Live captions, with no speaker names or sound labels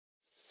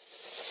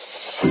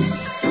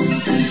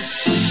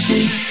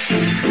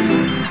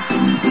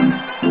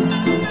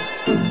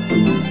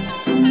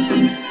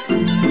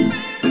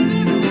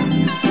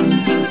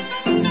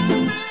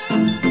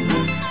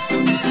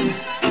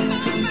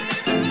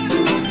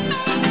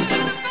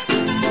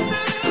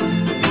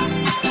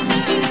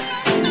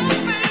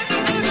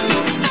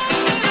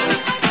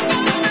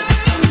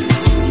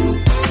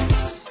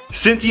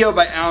Sentio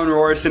by Alan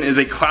Rorrison is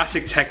a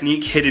classic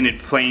technique hidden in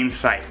plain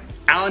sight.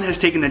 Alan has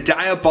taken the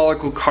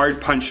diabolical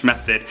card punch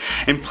method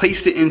and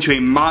placed it into a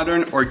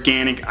modern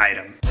organic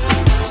item.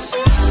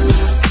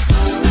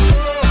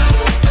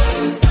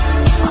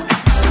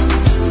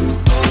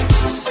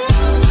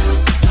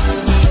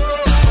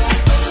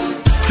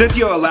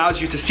 Sentio allows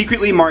you to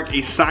secretly mark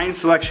a signed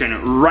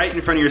selection right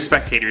in front of your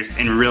spectators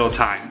in real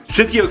time.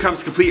 Sentio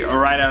comes complete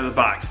right out of the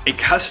box, a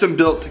custom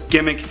built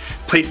gimmick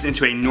placed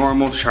into a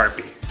normal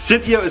Sharpie.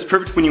 Sentio is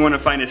perfect when you want to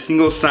find a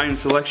single signed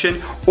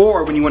selection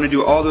or when you want to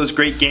do all those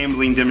great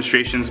gambling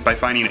demonstrations by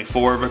finding a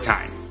 4 of a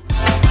kind.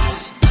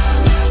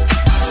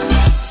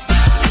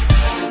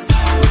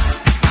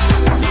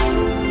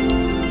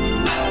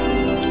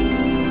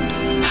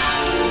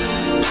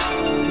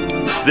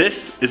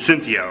 This is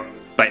Sentio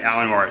by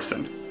Alan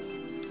Rorrison.